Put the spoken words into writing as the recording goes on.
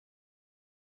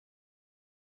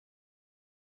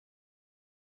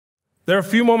There are a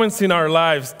few moments in our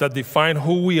lives that define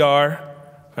who we are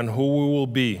and who we will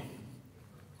be.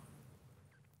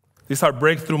 These are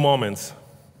breakthrough moments.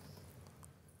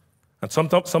 And some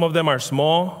of them are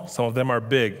small, some of them are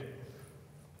big.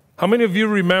 How many of you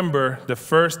remember the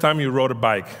first time you rode a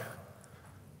bike?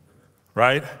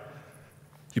 Right?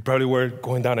 You probably were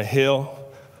going down a hill,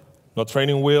 no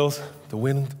training wheels, the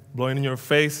wind blowing in your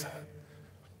face.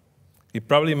 It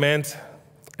probably meant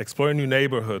exploring new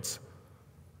neighborhoods,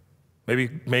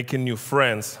 maybe making new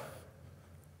friends.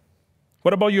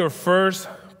 What about your first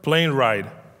plane ride?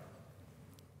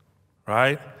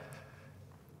 Right?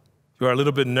 You were a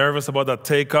little bit nervous about that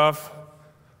takeoff,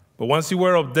 but once you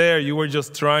were up there, you were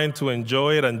just trying to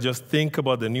enjoy it and just think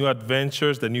about the new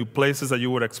adventures, the new places that you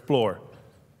would explore.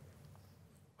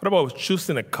 What about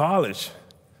choosing a college?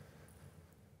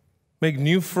 Make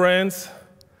new friends,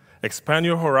 expand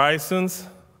your horizons.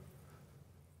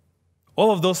 All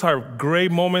of those are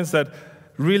great moments that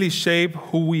really shape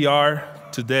who we are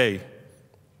today.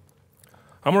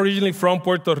 I'm originally from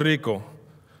Puerto Rico,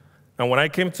 and when I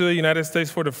came to the United States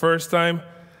for the first time,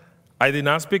 I did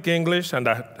not speak English, and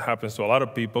that happens to a lot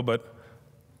of people, but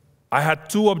I had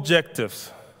two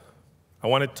objectives. I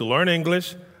wanted to learn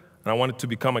English, and I wanted to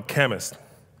become a chemist.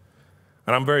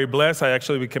 And I'm very blessed. I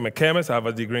actually became a chemist. I have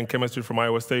a degree in chemistry from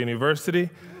Iowa State University.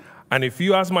 And if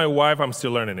you ask my wife, I'm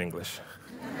still learning English.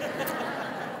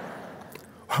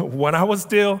 When I was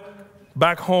still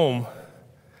back home,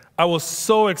 I was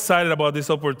so excited about this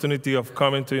opportunity of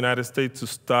coming to the United States to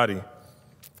study.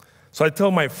 So I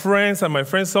tell my friends, and my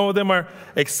friends, some of them are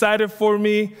excited for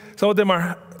me. Some of them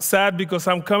are sad because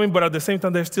I'm coming, but at the same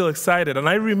time, they're still excited. And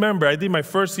I remember I did my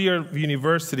first year of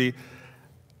university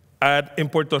in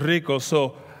Puerto Rico,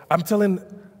 so I'm telling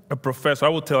a professor, I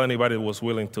will tell anybody who was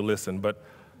willing to listen, but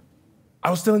I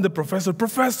was telling the professor,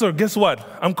 Professor, guess what?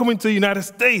 I'm coming to the United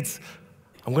States.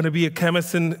 I'm going to be a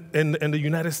chemist in the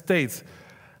United States.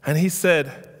 And he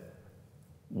said,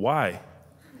 why?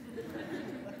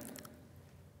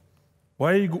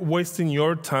 Why are you wasting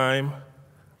your time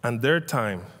and their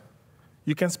time?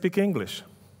 You can speak English.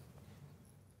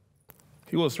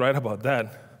 He was right about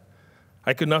that.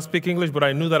 I could not speak English, but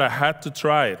I knew that I had to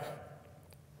try it.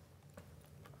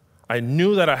 I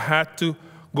knew that I had to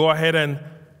go ahead and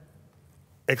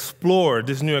explore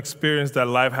this new experience that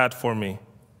life had for me.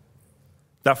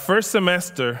 That first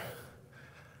semester,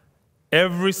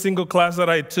 every single class that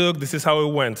I took, this is how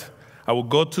it went. I would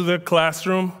go to the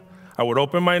classroom, I would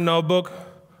open my notebook,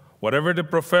 whatever the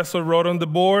professor wrote on the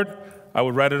board, I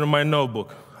would write it in my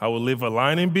notebook. I would leave a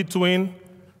line in between,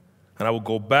 and I would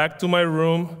go back to my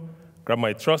room, grab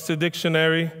my trusty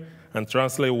dictionary, and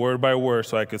translate word by word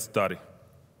so I could study.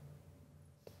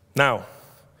 Now,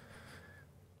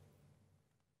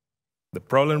 the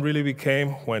problem really became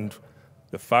when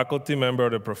the faculty member or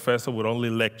the professor would only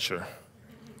lecture.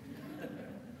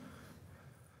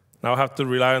 Now I have to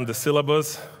rely on the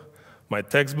syllabus, my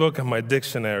textbook, and my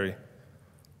dictionary.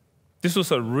 This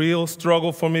was a real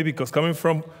struggle for me because coming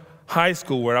from high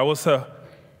school where I was an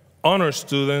honors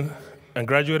student and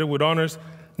graduated with honors,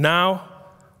 now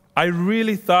I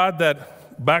really thought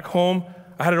that back home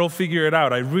I had it all figured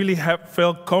out. I really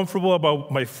felt comfortable about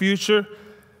my future,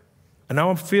 and now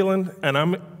I'm feeling and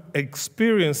I'm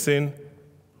experiencing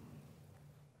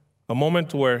a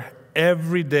moment where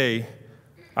every day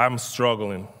I'm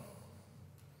struggling.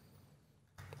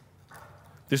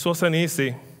 This wasn't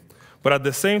easy, but at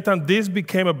the same time, this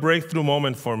became a breakthrough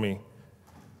moment for me.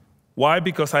 Why?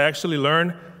 Because I actually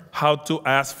learned how to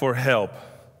ask for help.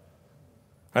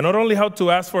 And not only how to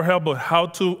ask for help, but how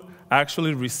to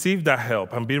actually receive that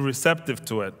help and be receptive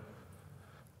to it.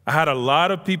 I had a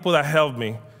lot of people that helped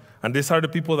me, and these are the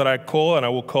people that I call, and I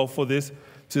will call for this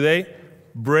today,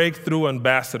 breakthrough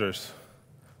ambassadors.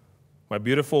 My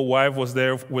beautiful wife was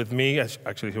there with me.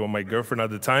 Actually, she was my girlfriend at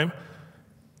the time.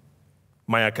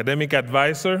 My academic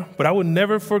advisor, but I would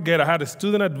never forget, I had a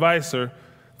student advisor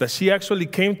that she actually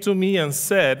came to me and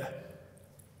said,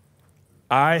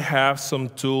 I have some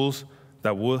tools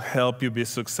that will help you be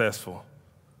successful.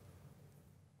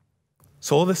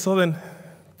 So all of a sudden,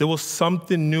 there was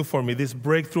something new for me, these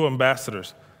breakthrough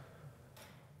ambassadors.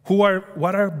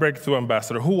 What are breakthrough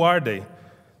ambassadors? Who are they?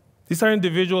 These are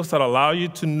individuals that allow you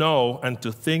to know and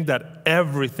to think that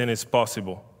everything is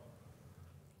possible.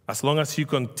 As long as you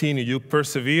continue, you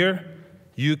persevere,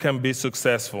 you can be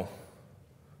successful.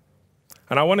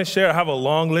 And I want to share, I have a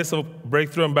long list of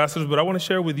breakthrough ambassadors, but I want to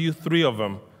share with you 3 of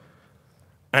them.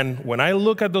 And when I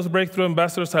look at those breakthrough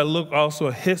ambassadors, I look also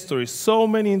at history. So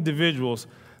many individuals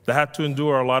that had to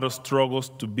endure a lot of struggles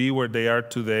to be where they are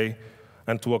today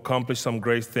and to accomplish some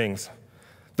great things.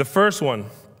 The first one,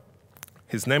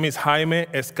 His name is Jaime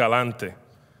Escalante.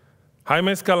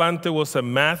 Jaime Escalante was a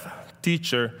math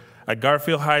teacher at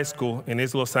Garfield High School in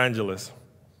East Los Angeles.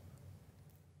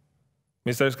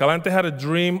 Mr. Escalante had a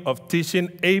dream of teaching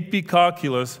AP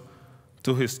calculus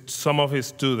to some of his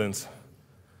students.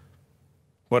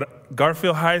 But at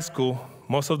Garfield High School,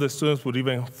 most of the students would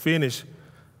even finish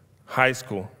high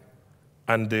school,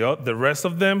 and the rest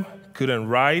of them couldn't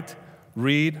write,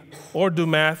 read, or do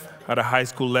math at a high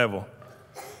school level.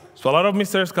 So a lot of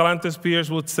Mr. Escalante's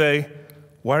peers would say,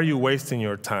 "Why are you wasting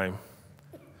your time?"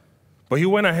 But he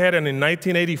went ahead, and in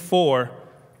 1984,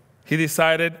 he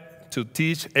decided to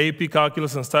teach AP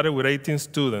calculus and started with 18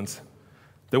 students.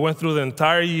 They went through the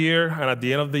entire year, and at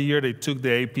the end of the year, they took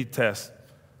the AP test.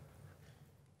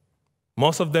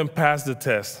 Most of them passed the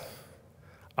test.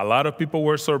 A lot of people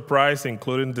were surprised,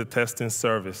 including the testing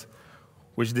service,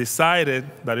 which decided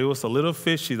that it was a little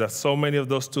fishy that so many of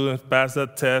those students passed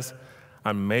that test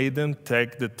and made them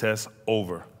take the test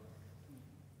over.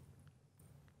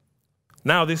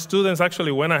 Now, these students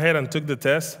actually went ahead and took the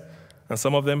test, and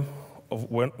some of them,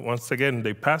 once again,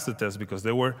 they passed the test because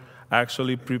they were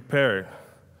actually prepared.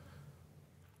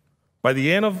 By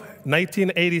the end of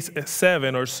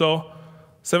 1987 or so,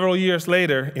 several years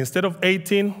later, instead of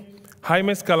 18,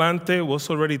 Jaime Escalante was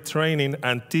already training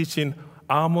and teaching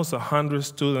almost 100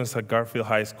 students at Garfield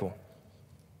High School.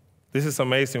 This is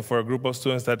amazing for a group of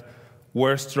students that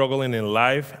were struggling in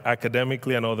life,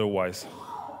 academically and otherwise.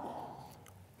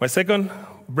 My second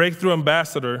breakthrough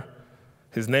ambassador,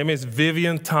 his name is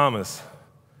Vivian Thomas.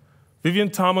 Vivian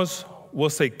Thomas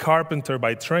was a carpenter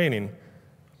by training,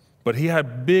 but he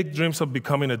had big dreams of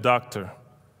becoming a doctor.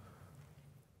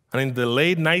 And in the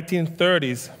late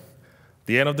 1930s,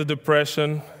 the end of the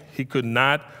Depression, he could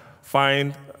not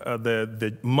find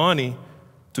the money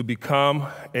to become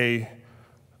a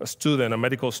student, a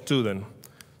medical student.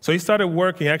 So he started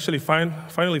working, actually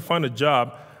finally found a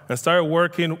job, and started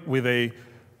working with a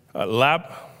lab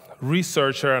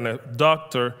researcher and a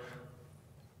doctor.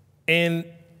 And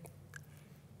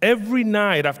every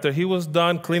night after he was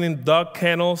done cleaning dog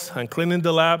kennels and cleaning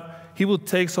the lab, he would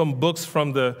take some books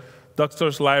from the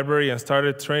doctor's library and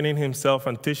started training himself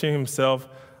and teaching himself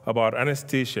about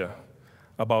anesthesia,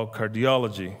 about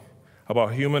cardiology,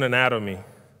 about human anatomy.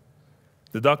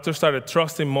 The doctor started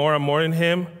trusting more and more in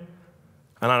him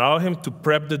and allowed him to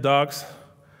prep the dogs,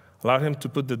 allowed him to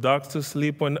put the dogs to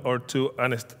sleep or to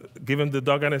give him the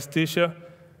dog anesthesia,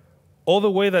 all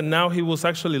the way that now he was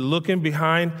actually looking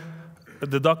behind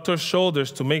the doctor's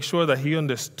shoulders to make sure that he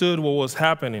understood what was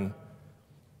happening.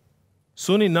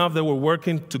 Soon enough, they were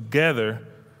working together,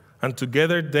 and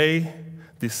together they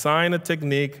designed a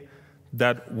technique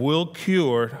that would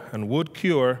cure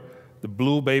the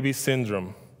blue baby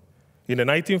syndrome. In the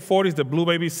 1940s, the blue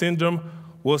baby syndrome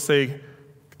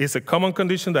is a common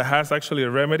condition that has actually a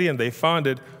remedy, and they found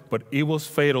it, but it was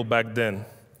fatal back then.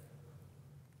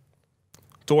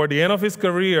 Toward the end of his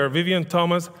career, Vivian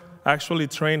Thomas actually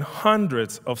trained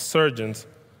hundreds of surgeons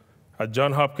at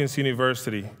Johns Hopkins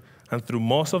University, and through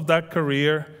most of that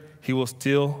career, he was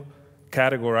still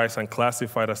categorized and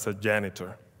classified as a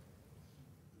janitor.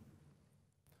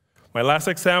 My last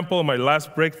example, my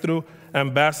last breakthrough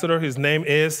ambassador, his name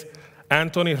is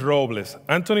Anthony Robles.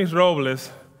 Anthony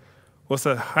Robles was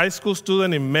a high school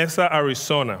student in Mesa,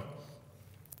 Arizona,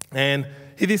 and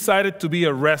he decided to be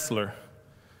a wrestler.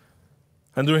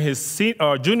 And during his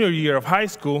junior year of high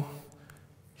school,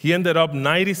 he ended up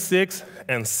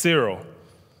 96-0.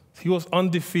 He was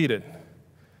undefeated.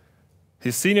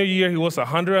 His senior year, he was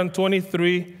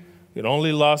 123. He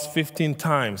only lost 15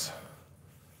 times.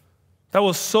 That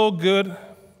was so good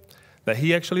that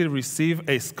he actually received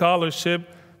a scholarship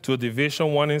to a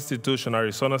Division I institution,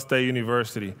 Arizona State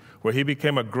University, where he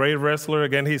became a great wrestler.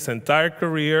 Again, his entire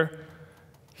career,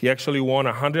 he actually won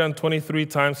 123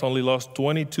 times, only lost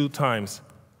 22 times.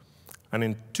 And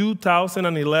in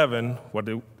 2011,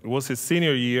 it was his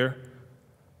senior year,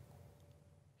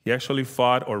 he actually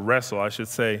fought, or wrestled, I should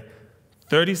say,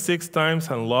 36 times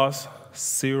and lost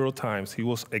 0 times. He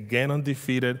was again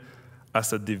undefeated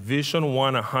as a Division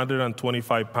I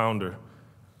 125-pounder.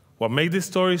 What made this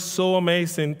story so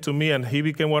amazing to me, and he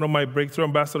became one of my breakthrough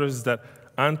ambassadors, is that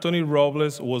Anthony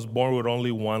Robles was born with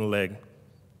only one leg.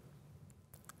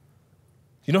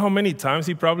 You know how many times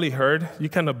he probably heard, "You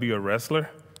cannot be a wrestler"?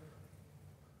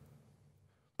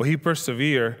 But he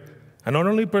persevered, and not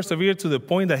only persevered to the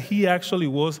point that he actually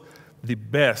was the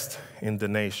best in the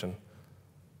nation.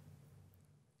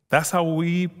 That's how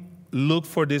we look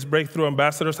for these breakthrough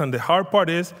ambassadors, and the hard part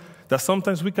is that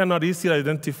sometimes we cannot easily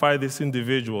identify these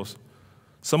individuals.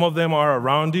 Some of them are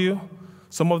around you.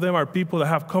 Some of them are people that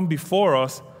have come before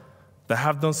us that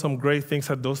have done some great things,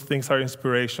 and those things are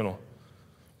inspirational.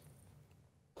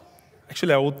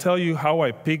 Actually, I will tell you how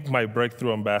I picked my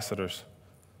breakthrough ambassadors.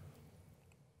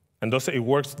 And it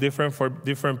works different for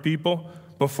different people,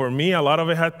 but for me, a lot of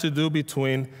it had to do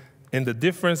in the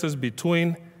differences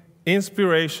between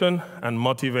inspiration and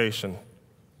motivation.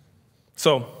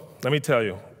 So, let me tell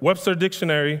you, Webster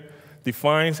Dictionary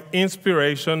defines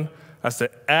inspiration as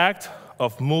the act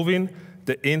of moving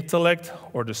the intellect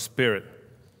or the spirit.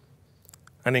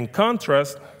 And in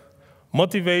contrast,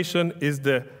 motivation is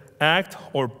the act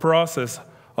or process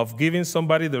of giving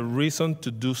somebody the reason to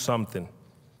do something.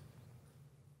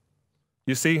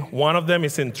 You see, one of them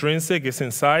is intrinsic, it's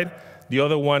inside. The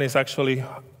other one is actually,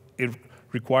 it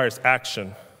requires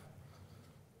action.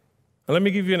 And let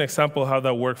me give you an example of how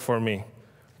that worked for me.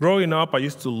 Growing up, I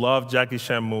used to love Jackie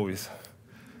Chan movies.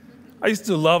 I used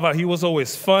to love how he was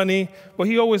always funny, but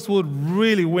he always would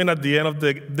really win at the end of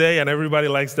the day, and everybody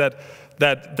likes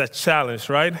that challenge,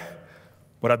 right?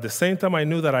 But at the same time, I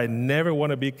knew that I never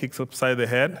want to be kicked upside the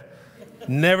head.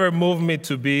 Never moved me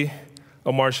to be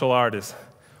a martial artist.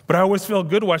 But I always felt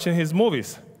good watching his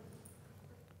movies.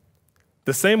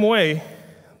 The same way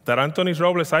that Anthony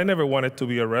Robles, I never wanted to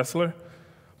be a wrestler,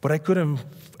 but I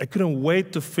couldn't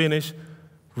wait to finish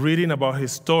reading about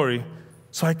his story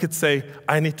so I could say,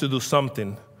 I need to do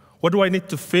something. What do I need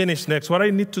to finish next? What do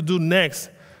I need to do next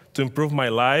to improve my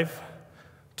life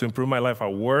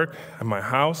at work, at my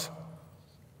house?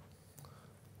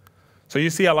 So you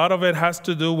see, a lot of it has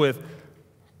to do with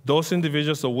those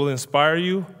individuals that will inspire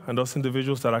you and those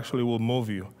individuals that actually will move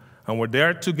you. And when they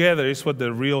are together is what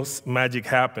the real magic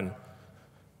happens.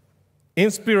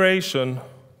 Inspiration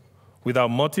without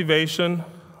motivation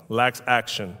lacks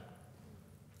action.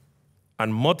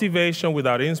 And motivation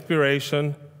without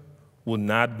inspiration will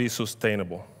not be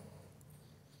sustainable.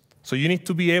 So you need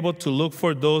to be able to look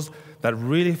for those that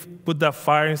really put that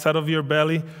fire inside of your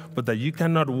belly, but that you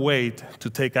cannot wait to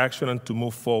take action and to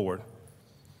move forward.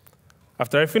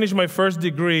 After I finished my first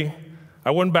degree,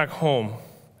 I went back home,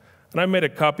 and I made a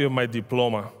copy of my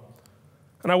diploma.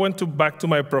 And I went back to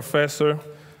my professor, and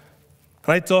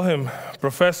I told him,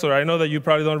 Professor, I know that you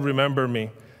probably don't remember me.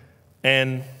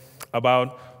 And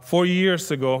about 4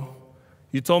 years ago,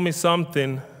 you told me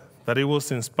something that it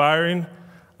was inspiring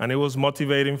and it was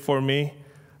motivating for me,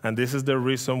 and this is the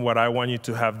reason why I want you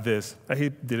to have this. And he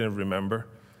didn't remember.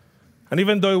 And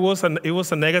even though it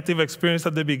was a negative experience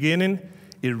at the beginning,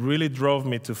 it really drove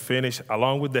me to finish,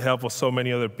 along with the help of so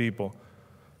many other people.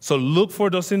 So look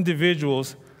for those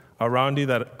individuals around you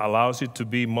that allows you to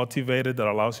be motivated, that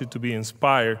allows you to be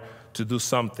inspired to do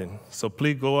something. So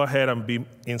please go ahead and be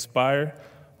inspired,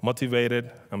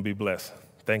 motivated, and be blessed.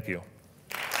 Thank you.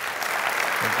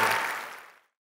 Thank you.